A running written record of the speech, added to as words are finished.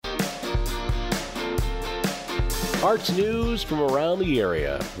Arts news from around the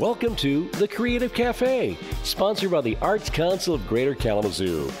area. Welcome to The Creative Cafe, sponsored by the Arts Council of Greater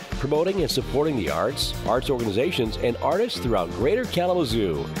Kalamazoo, promoting and supporting the arts, arts organizations, and artists throughout Greater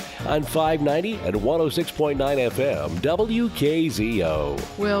Kalamazoo on 590 and 106.9 FM,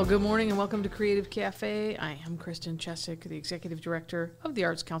 WKZO. Well, good morning and welcome to Creative Cafe. I am Kristen Chesick, the Executive Director of the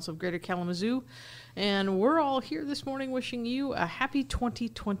Arts Council of Greater Kalamazoo, and we're all here this morning wishing you a happy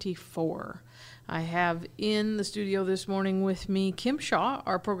 2024. I have in the studio this morning with me Kim Shaw,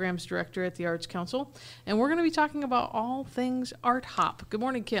 our Programs Director at the Arts Council, and we're going to be talking about all things Art Hop. Good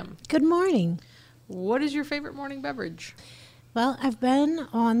morning, Kim. Good morning. What is your favorite morning beverage? Well, I've been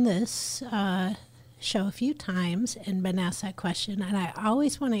on this show a few times and been asked that question, and I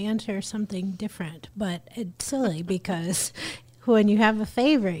always want to answer something different, but it's silly because when you have a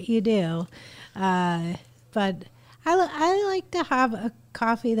favorite, you do. But I like to have a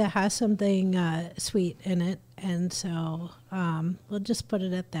coffee that has something sweet in it, and so we'll just put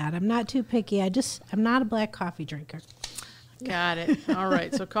it at that. I'm not too picky. I'm not a black coffee drinker. Got it. All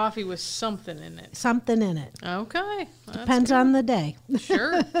right. So coffee with something in it. Something in it. Okay. Depends on the day.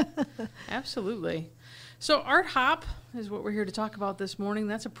 Sure. Absolutely. So Art Hop is what we're here to talk about this morning.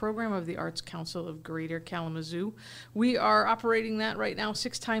 That's a program of the Arts Council of Greater Kalamazoo. We are operating that right now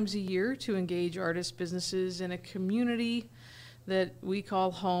 6 times a year to engage artists, businesses, in a community that we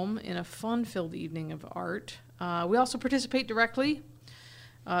call home in a fun-filled evening of art. We also participate directly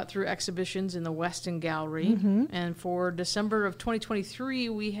through exhibitions in the Weston Gallery. Mm-hmm. And for December of 2023,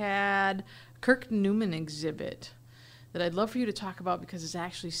 we had Kirk Newman exhibit that I'd love for you to talk about because it's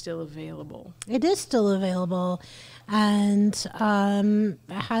actually still available. It is still available, and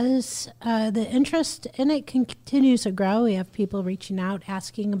has the interest in it continues to grow. We have people reaching out,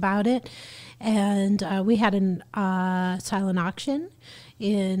 asking about it, and we had a silent auction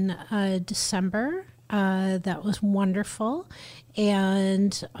in December. That was wonderful,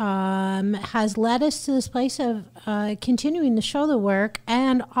 and has led us to this place of continuing to show the work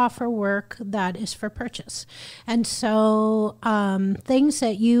and offer work that is for purchase. And so things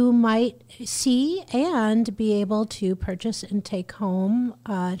that you might see and be able to purchase and take home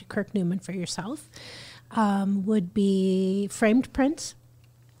to Kirk Newman for yourself would be framed prints.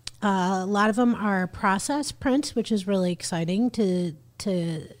 A lot of them are process prints, which is really exciting to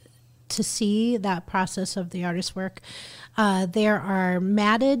see that process of the artist's work. There are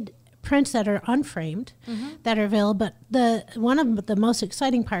matted prints that are unframed, mm-hmm. that are available, but one of the most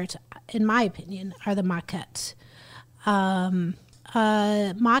exciting parts, in my opinion, are the maquettes.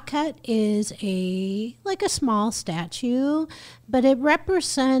 Maquette is like a small statue, but it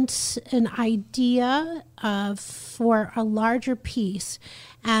represents an idea for a larger piece.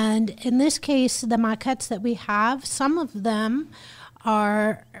 And in this case, the maquettes that we have, some of them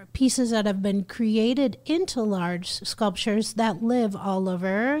are pieces that have been created into large sculptures that live all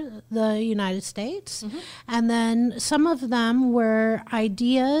over the United States. Mm-hmm. And then some of them were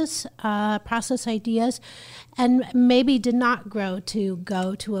ideas, process ideas, and maybe did not grow to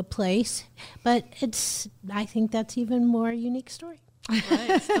go to a place. But I think that's even more unique story.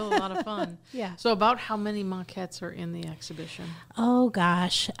 Right, still a lot of fun. Yeah. So about how many maquettes are in the exhibition? Oh,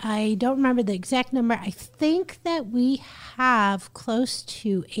 gosh. I don't remember the exact number. I think that we have close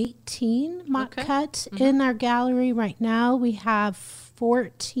to 18 maquettes mm-hmm. in our gallery right now. We have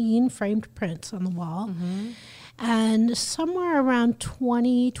 14 framed prints on the wall. Mm-hmm. And somewhere around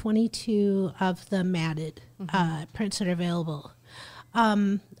 22 of the matted mm-hmm. Prints that are available.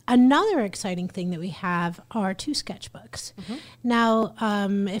 Another exciting thing that we have are 2 sketchbooks. Mm-hmm. Now,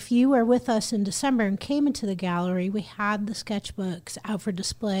 if you were with us in December and came into the gallery, we had the sketchbooks out for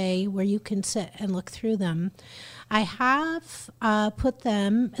display where you can sit and look through them. I have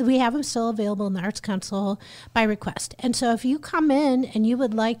we have them still available in the Arts Council by request. And so if you come in and you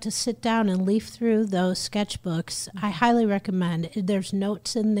would like to sit down and leaf through those sketchbooks, I highly recommend. There's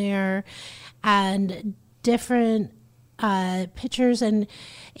notes in there and different pictures, and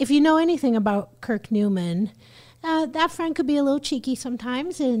if you know anything about Kirk Newman, that friend could be a little cheeky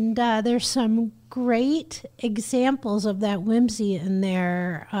sometimes, and there's some great examples of that whimsy in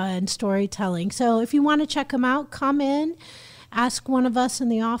there and storytelling. So if you want to check them out, come in, ask one of us in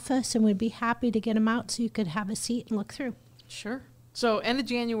the office, and we'd be happy to get them out so you could have a seat and look through. Sure. So end of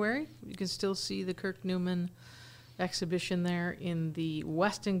January, you can still see the Kirk Newman exhibition there in the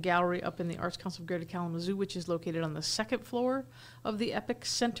Weston Gallery up in the Arts Council of Greater Kalamazoo, which is located on the 2nd floor of the Epic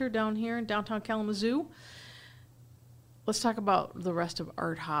Center down here in downtown Kalamazoo. let's talk about the rest of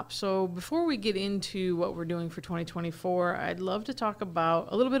Art Hop. So before we get into what we're doing for 2024, I'd love to talk about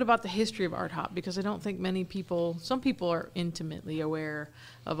a little bit about the history of Art Hop, because I don't think some people are intimately aware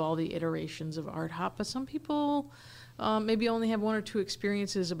of all the iterations of Art Hop, but some people maybe only have one or two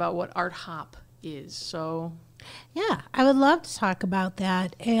experiences about what Art Hop is. So yeah, I would love to talk about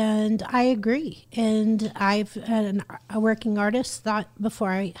that, and I agree. And I've a working artist thought before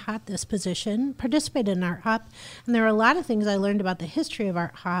I had this position, participated in Art Hop, and there were a lot of things I learned about the history of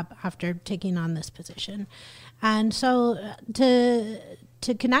Art Hop after taking on this position. And so to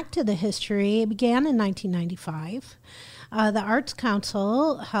connect to the history, it began in 1995. The Arts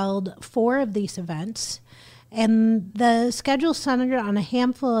Council held 4 of these events, and the schedule centered on a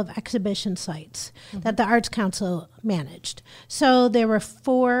handful of exhibition sites that the Arts Council managed. So there were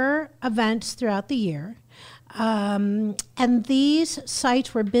 4 events throughout the year. And these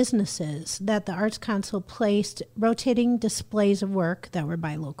sites were businesses that the Arts Council placed rotating displays of work that were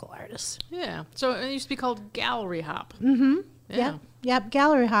by local artists. Yeah. So it used to be called Gallery Hop. Mm-hmm. Yeah. Yep,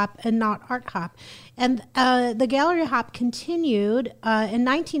 Gallery Hop and not Art Hop. And the Gallery Hop continued. In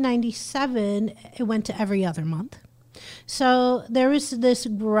 1997, it went to every other month. So there was this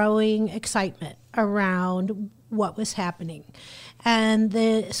growing excitement around what was happening. And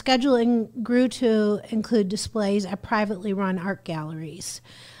the scheduling grew to include displays at privately run art galleries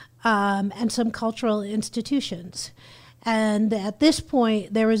and some cultural institutions. And at this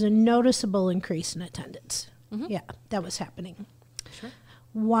point, there was a noticeable increase in attendance. Mm-hmm. Yeah, that was happening. Sure.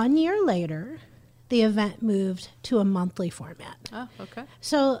 1 year later, the event moved to a monthly format. Oh, okay.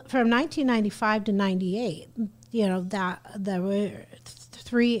 So from 1995 to 98, that there were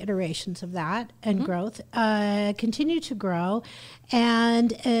 3 iterations of that, and growth continued to grow,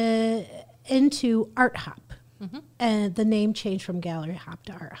 and into Art Hop. And the name changed from Gallery Hop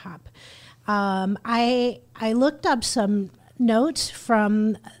to Art Hop. I looked up some notes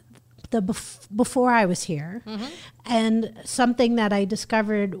from before I was here, and something that I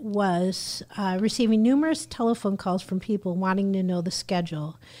discovered was receiving numerous telephone calls from people wanting to know the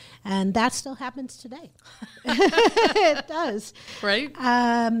schedule, and that still happens today. It does, right?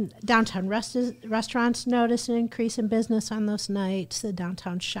 Downtown restaurants noticed an increase in business on those nights. The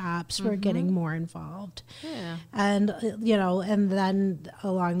downtown shops were getting more involved. Yeah, and and then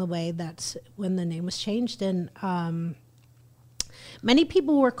along the way, that's when the name was changed, and many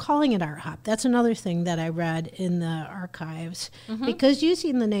people were calling it Art Hop. That's another thing that I read in the archives, because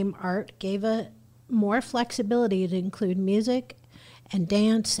using the name art gave it more flexibility to include music and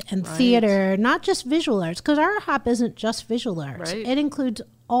dance and theater, not just visual arts, because Art Hop isn't just visual arts. Right. It includes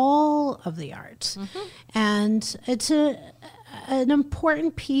all of the arts. And it's an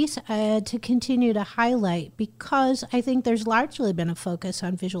important piece to continue to highlight, because I think there's largely been a focus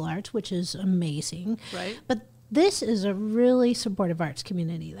on visual arts, which is amazing. Right. But this is a really supportive arts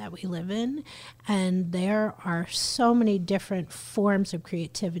community that we live in, and there are so many different forms of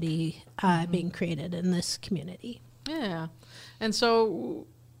creativity being created in this community. Yeah. And so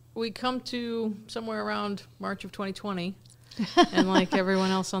we come to somewhere around March of 2020, and like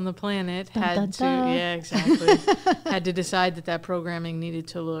everyone else on the planet, had to decide that programming needed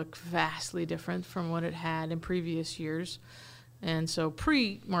to look vastly different from what it had in previous years. And so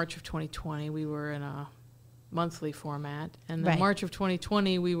pre-March of 2020, we were in a monthly format, and then March of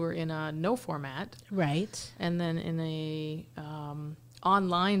 2020 we were in a no format, and then in a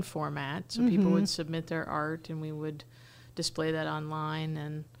online format, so people would submit their art and we would display that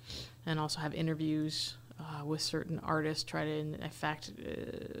online, and also have interviews with certain artists, try to, in fact,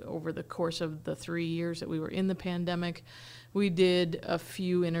 over the course of the 3 years that we were in the pandemic, we did a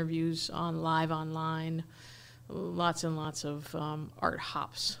few interviews live online, lots and lots of art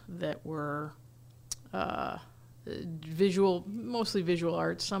hops that were mostly visual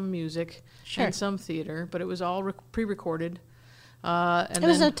art, some music, and some theater, but it was all pre-recorded. And it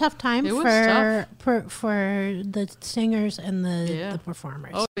was a tough time for the singers and the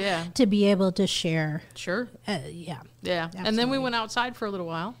performers. Oh, yeah. To be able to share. Sure. Yeah. Absolutely. And then we went outside for a little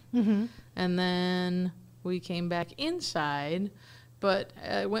while, and then we came back inside, but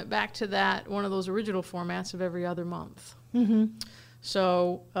went back to one of those original formats of every other month.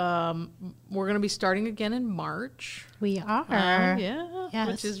 So we're going to be starting again in March. We are. Yes.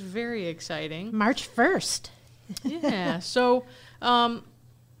 Which is very exciting. March 1st. Yeah. So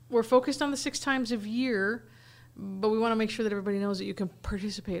we're focused on the 6 times of year, but we want to make sure that everybody knows that you can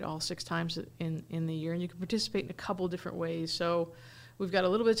participate all 6 times in the year, and you can participate in a couple different ways. So we've got a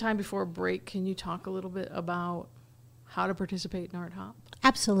little bit of time before a break. Can you talk a little bit about how to participate in Art Hop?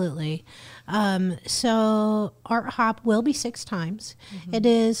 Absolutely. So Art Hop will be 6 times. It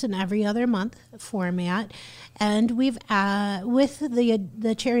is an every other month format. And we've, with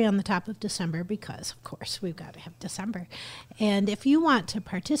the cherry on the top of December, because of course we've got to have December. And if you want to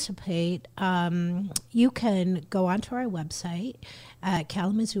participate, you can go onto our website at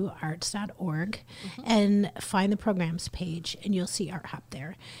kalamazooarts.org and find the programs page, and you'll see Art Hop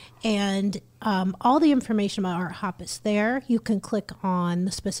there. And all the information about Art Hop is there. You can click on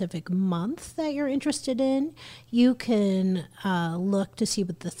the specific month that you're interested in. You can look to see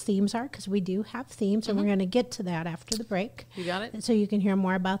what the themes are, because we do have themes, and we're going to get to that after the break. You got it. So you can hear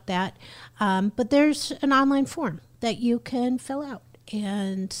more about that. But there's an online form that you can fill out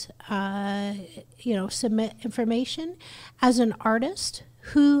and submit information as an artist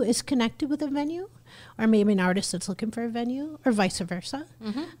who is connected with a venue, or maybe an artist that's looking for a venue, or vice versa.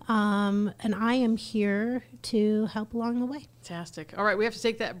 And I am here to help along the way. Fantastic. All right, we have to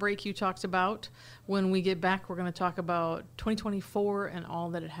take that break you talked about. When we get back, we're going to talk about 2024 and all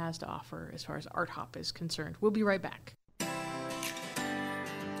that it has to offer as far as Art Hop is concerned. We'll be right back.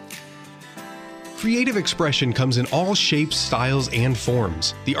 Creative expression comes in all shapes, styles, and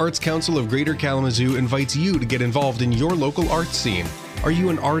forms. The Arts Council of Greater Kalamazoo invites you to get involved in your local arts scene. Are you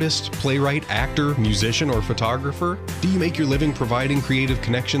an artist, playwright, actor, musician, or photographer? Do you make your living providing creative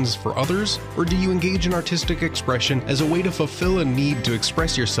connections for others? Or do you engage in artistic expression as a way to fulfill a need to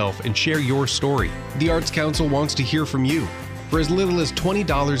express yourself and share your story? The Arts Council wants to hear from you. For as little as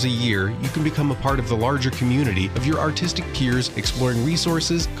 $20 a year, you can become a part of the larger community of your artistic peers, exploring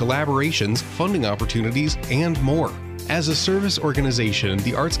resources, collaborations, funding opportunities, and more. As a service organization,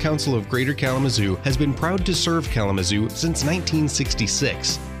 the Arts Council of Greater Kalamazoo has been proud to serve Kalamazoo since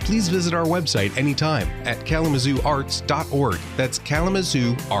 1966. Please visit our website anytime at kalamazooarts.org. That's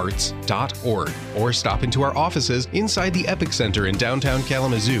kalamazooarts.org. Or stop into our offices inside the Epic Center in downtown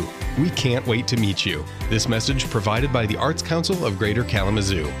Kalamazoo. We can't wait to meet you. This message provided by the Arts Council of Greater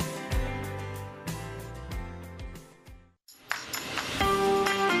Kalamazoo.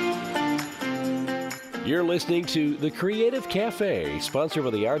 You're listening to The Creative Cafe, sponsored by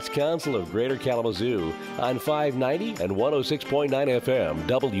the Arts Council of Greater Kalamazoo on 590 and 106.9 FM,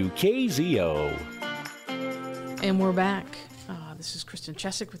 WKZO. And we're back. This is Kristen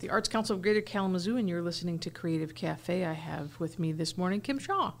Chesick with the Arts Council of Greater Kalamazoo, and you're listening to Creative Cafe. I have with me this morning Kim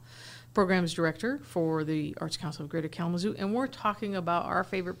Shaw, Programs Director for the Arts Council of Greater Kalamazoo, and we're talking about our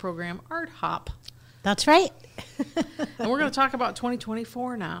favorite program, Art Hop. That's right. And we're going to talk about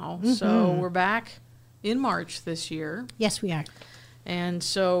 2024 now. So we're back in March this year. Yes, we are. And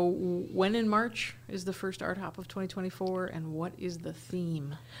so when in March is the first Art Hop of 2024, and what is the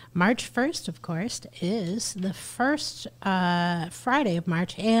theme? March 1st, of course, is the first Friday of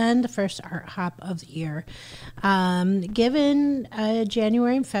March and the first Art Hop of the year. Given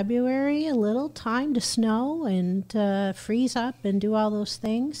January and February a little time to snow and freeze up and do all those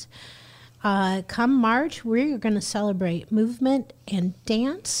things, come March, we're going to celebrate movement and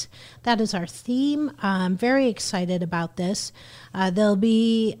dance. That is our theme. I'm very excited about this. There'll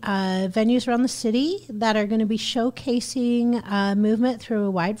be venues around the city that are going to be showcasing movement through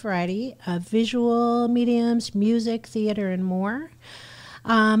a wide variety of visual mediums, music, theater, and more.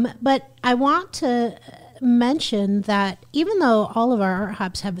 But I want to mention that even though all of our Art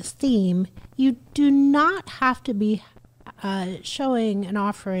Hops have a theme, you do not have to be showing an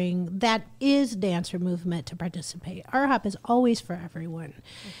offering that is dance or movement to participate. Art Hop is always for everyone.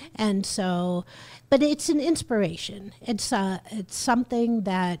 And so, but it's an inspiration. It's something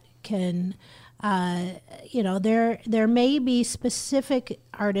that can, there may be specific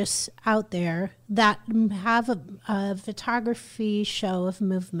artists out there that have a photography show of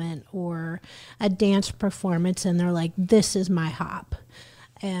movement or a dance performance, and they're like, this is my hop.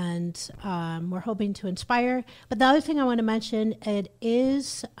 And we're hoping to inspire. But the other thing I want to mention, it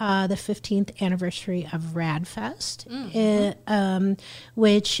is the 15th anniversary of RADFest,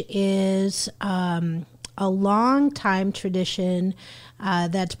 which is a long-time tradition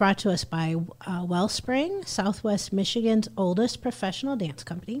that's brought to us by Wellspring, Southwest Michigan's oldest professional dance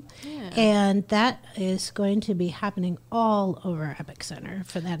company. Yeah. And that is going to be happening all over Epic Center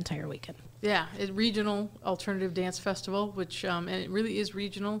for that entire weekend. Yeah, it's regional alternative dance festival, which and it really is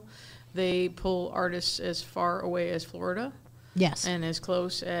regional. They pull artists as far away as Florida, yes, and as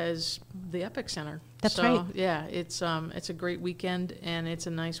close as the Epic Center. That's right. Yeah, it's a great weekend, and it's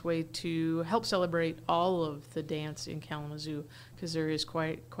a nice way to help celebrate all of the dance in Kalamazoo, because there is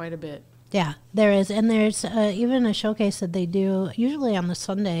quite a bit. Yeah, there is, and there's even a showcase that they do usually on the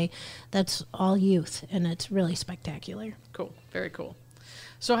Sunday that's all youth, and it's really spectacular. Cool, very cool.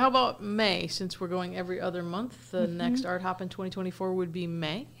 So how about May? Since we're going every other month, the next Art Hop in 2024 would be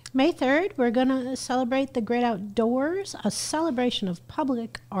May. May 3rd, we're going to celebrate the Great Outdoors, a celebration of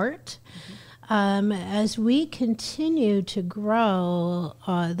public art. As we continue to grow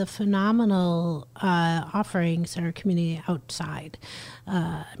the phenomenal offerings in our community outside,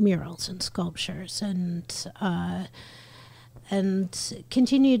 murals and sculptures, and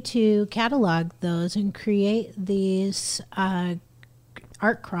continue to catalog those and create these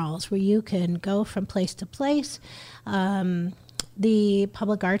art crawls where you can go from place to place. The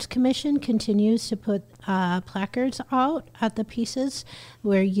Public Arts Commission continues to put placards out at the pieces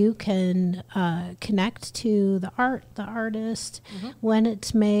where you can connect to the art, the artist, when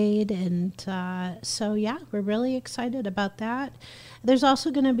it's made. And so, yeah, we're really excited about that. There's also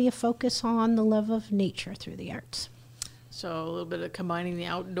going to be a focus on the love of nature through the arts. So a little bit of combining the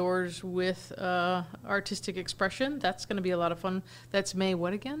outdoors with artistic expression. That's going to be a lot of fun. That's May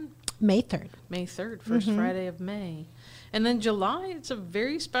what again? May 3rd. May 3rd, first Friday of May. And then July, it's a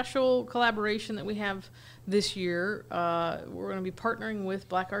very special collaboration that we have this year. We're going to be partnering with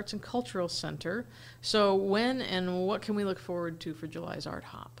Black Arts and Cultural Center. So when and what can we look forward to for July's Art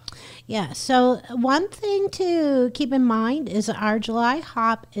Hop? Yeah, so one thing to keep in mind is our July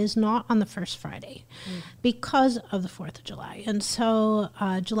Hop is not on the first Friday because of the 4th of July. And so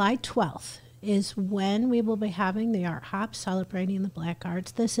July 12th is when we will be having the Art Hop celebrating the Black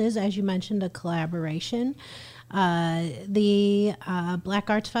Arts. This is, as you mentioned, a collaboration. The Black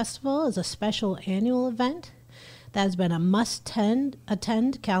Arts Festival is a special annual event that has been a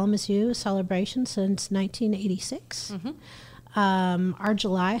must-attend Kalamazoo celebration since 1986. Our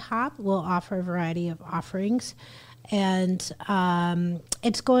July Hop will offer a variety of offerings, and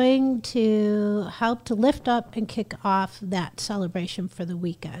it's going to help to lift up and kick off that celebration for the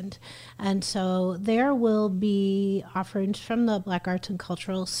weekend. And so there will be offerings from the Black Arts and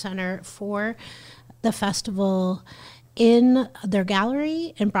Cultural Center for the festival in their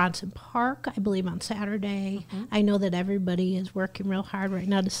gallery in Bronson Park, I believe on Saturday. I know that everybody is working real hard right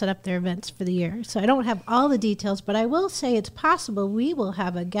now to set up their events for the year. So I don't have all the details, but I will say it's possible we will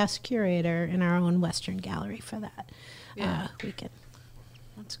have a guest curator in our own Western Gallery for that weekend.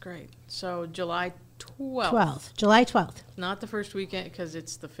 That's great. So July 12th. July 12th. Not the first weekend because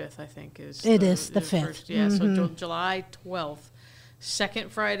it's the 5th, I think. Is the 5th. First, yeah, so July 12th,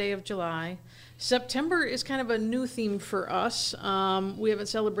 second Friday of July. September is kind of a new theme for us. We haven't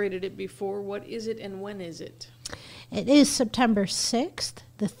celebrated it before. What is it and when is it? It is September 6th.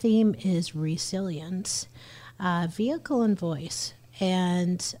 The theme is resilience, vehicle and voice.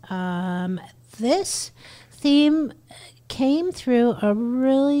 And this theme came through a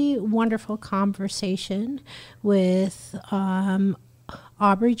really wonderful conversation with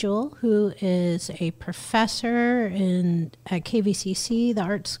Aubrey Jewell, who is a professor at KVCC. The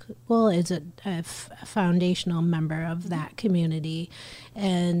art school is a foundational member of that community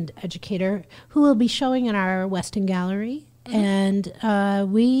and educator who will be showing in our Weston Gallery. And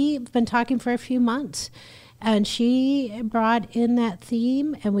we've been talking for a few months. And she brought in that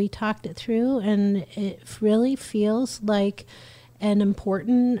theme, and we talked it through, and it really feels like an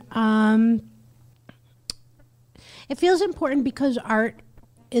important... it feels important because art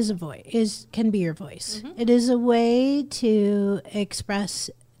is a voice, can be your voice. It is a way to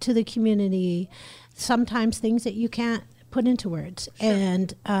express to the community sometimes things that you can't put into words.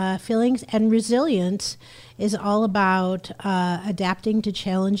 And feelings and resilience is all about adapting to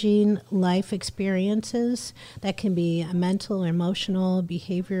challenging life experiences that can be mental, emotional,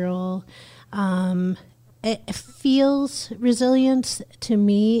 behavioral. It feels, resilience to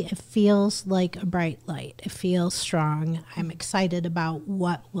me, it feels like a bright light. It feels strong. I'm excited about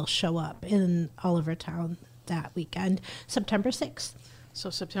what will show up in Oliver Town that weekend, September 6th.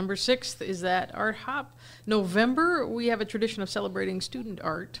 So September 6th is that Art Hop. November, we have a tradition of celebrating student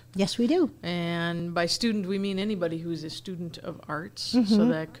art. Yes, we do. And by student, we mean anybody who's a student of arts. So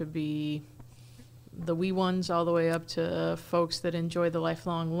that could be the wee ones all the way up to folks that enjoy the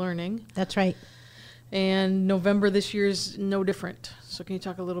lifelong learning. That's right. And November this year is no different. So can you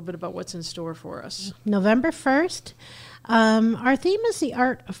talk a little bit about what's in store for us? November 1st, our theme is the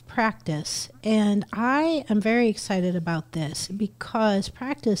art of practice. And I am very excited about this because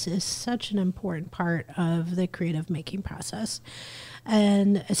practice is such an important part of the creative making process.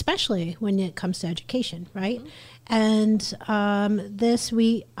 And especially when it comes to education, right? And this,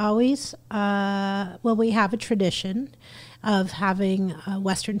 we always, we have a tradition of having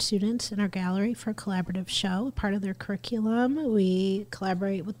Western students in our gallery for a collaborative show, part of their curriculum. We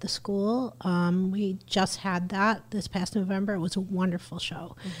collaborate with the school. We just had that this past November. It was a wonderful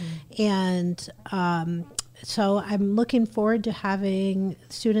show. And So I'm looking forward to having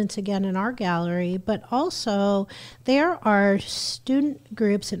students again in our gallery, but also there are student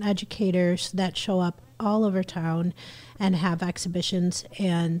groups and educators that show up all over town and have exhibitions.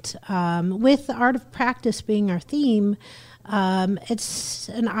 And with the art of practice being our theme, it's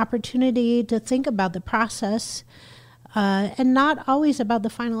an opportunity to think about the process and not always about the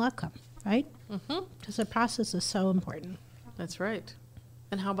final outcome, right? Because the process is so important. That's right.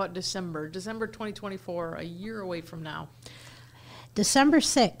 And how about December? December 2024, a year away from now. December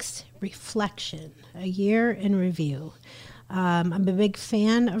 6th, Reflection, a year in review. I'm a big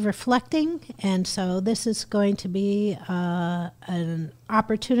fan of reflecting, and so this is going to be an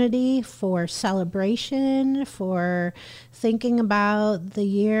opportunity for celebration, for thinking about the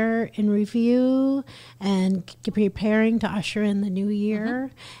year in review and preparing to usher in the new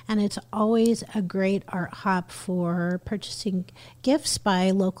year. And it's always a great art hop for purchasing gifts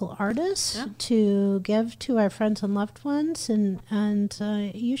by local artists to give to our friends and loved ones, and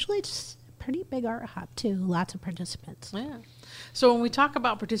usually it's pretty big art hop too, lots of participants. Yeah. So when we talk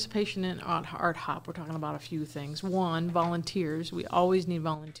about participation in Art Hop, we're talking about a few things. One, volunteers. We always need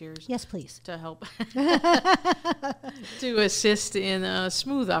volunteers. Yes, please. To help to assist in a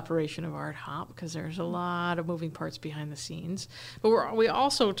smooth operation of Art Hop, because there's a lot of moving parts behind the scenes. But we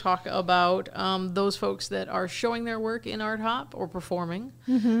also talk about those folks that are showing their work in Art Hop or performing,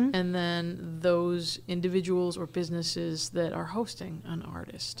 and then those individuals or businesses that are hosting an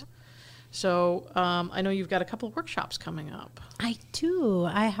artist. So I know you've got a couple of workshops coming up. I do.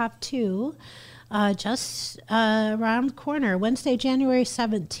 I have two just around the corner. Wednesday, January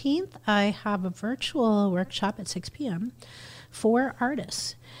 17th, I have a virtual workshop at 6 p.m. for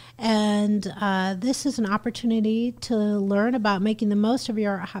artists. And this is an opportunity to learn about making the most of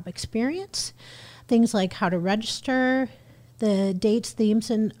your Art Hop experience, things like how to register, the dates,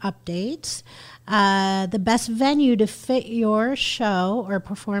 themes, and updates, the best venue to fit your show or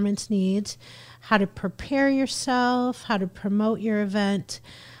performance needs, how to prepare yourself, how to promote your event.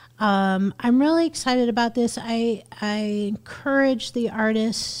 I'm really excited about this. I encourage the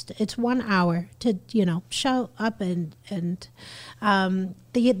artist. It's 1 hour to show up and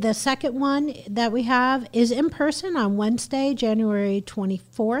the second one that we have is in person on Wednesday, January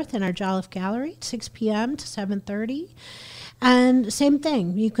 24th in our Jolliffe Gallery, 6 p.m. to 7:30. And same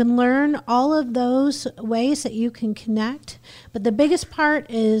thing, you can learn all of those ways that you can connect. But the biggest part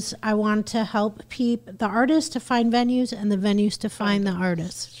is I want to help the artists to find venues and the venues to find the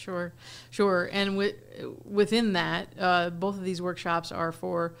artists. Sure. And within that, both of these workshops are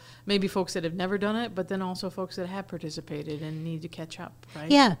for maybe folks that have never done it, but then also folks that have participated and need to catch up,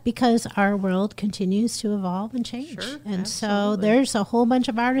 right? Yeah, because our world continues to evolve and change. Sure, and absolutely. So there's a whole bunch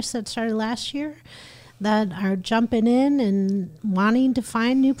of artists that started last year that are jumping in and wanting to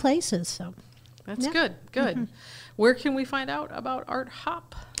find new places. So that's good. Where can we find out about Art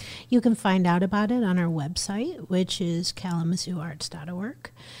Hop? You can find out about it on our website, which is kalamazooarts.org.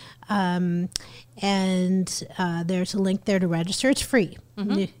 And there's a link there to register. It's free.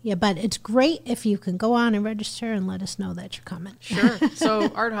 Yeah, but it's great if you can go on and register and let us know that you're coming. Sure.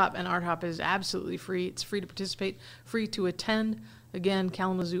 So Art Hop is absolutely free. It's free to participate, free to attend. Again,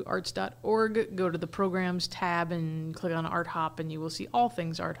 kalamazooarts.org. Go to the programs tab and click on Art Hop, and you will see all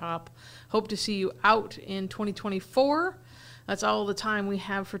things Art Hop. Hope to see you out in 2024. That's all the time we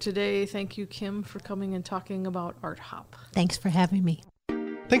have for today. Thank you, Kim, for coming and talking about Art Hop. Thanks for having me.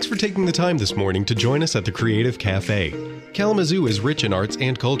 Thanks for taking the time this morning to join us at the Creative Cafe. Kalamazoo is rich in arts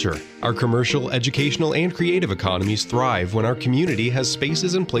and culture. Our commercial, educational, and creative economies thrive when our community has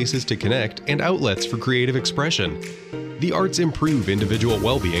spaces and places to connect and outlets for creative expression. The arts improve individual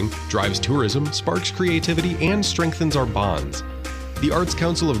well-being, drives tourism, sparks creativity, and strengthens our bonds. The Arts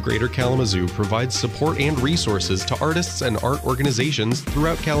Council of Greater Kalamazoo provides support and resources to artists and art organizations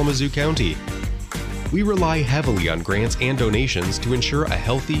throughout Kalamazoo County. We rely heavily on grants and donations to ensure a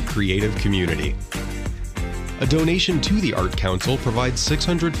healthy, creative community. A donation to the Art Council provides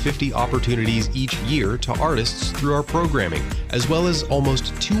 650 opportunities each year to artists through our programming, as well as almost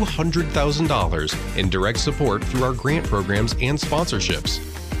 $200,000 in direct support through our grant programs and sponsorships.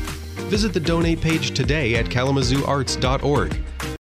 Visit the donate page today at kalamazooarts.org.